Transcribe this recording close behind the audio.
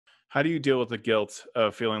How do you deal with the guilt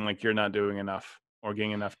of feeling like you're not doing enough or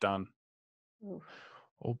getting enough done? Ooh.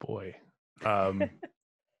 Oh boy. Um,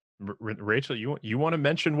 Rachel, you want to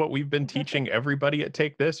mention what we've been teaching everybody at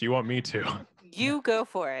Take This? You want me to? You go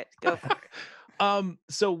for it. Go for it.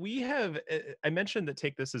 So we have. I mentioned that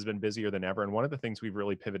Take This has been busier than ever, and one of the things we've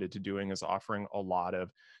really pivoted to doing is offering a lot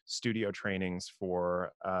of studio trainings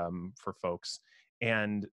for folks,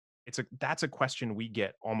 and that's a question we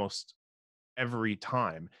get almost every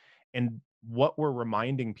time, and what we're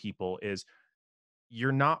reminding people is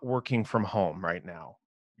you're not working from home right now.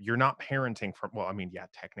 You're not parenting from, well, I mean, yeah,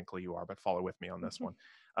 technically you are, but follow with me on this one.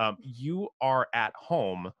 You are at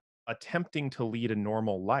home attempting to lead a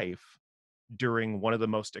normal life during one of the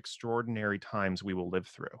most extraordinary times we will live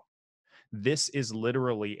through. This is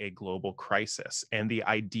literally a global crisis. And the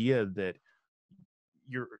idea that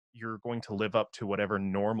you're going to live up to whatever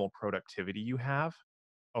normal productivity you have,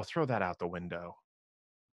 oh, throw that out the window.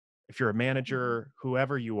 If you're a Mhm. manager,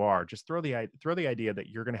 whoever you are, just throw the idea that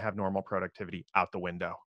you're going to have normal productivity out the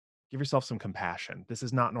window. Give yourself some compassion. This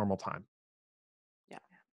is not normal time. Yeah.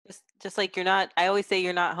 Just like you're not, I always say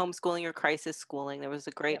you're not homeschooling, you're crisis schooling. There was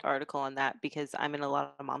a great Yep. article on that because I'm in a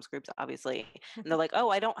lot of moms groups, obviously. And they're like, oh,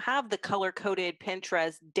 I don't have the color coded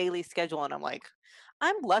Pinterest daily schedule. And I'm like,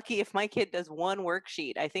 I'm lucky if my kid does one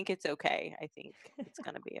worksheet. I think it's okay. I think it's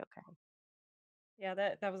going to be okay. Yeah,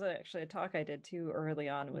 that was actually a talk I did too early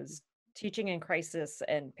on Mhm. was teaching in crisis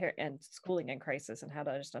and and schooling in crisis and how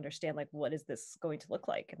to just understand like what is this going to look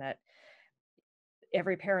like and that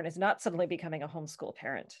every parent is not suddenly becoming a homeschool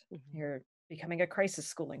parent. Mhm. You're becoming a crisis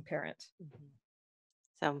schooling parent. Mhm.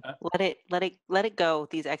 So Uh, let it go.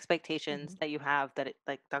 These expectations Mhm. that you have that it,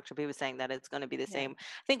 like Dr. B was saying, that it's going to be the Yeah. same.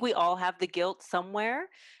 I think we all have the guilt somewhere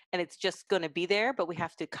and it's just going to be there, but we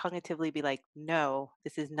have to cognitively be like, no,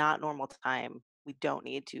 this is not normal time. We don't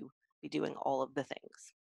need to be doing all of the things.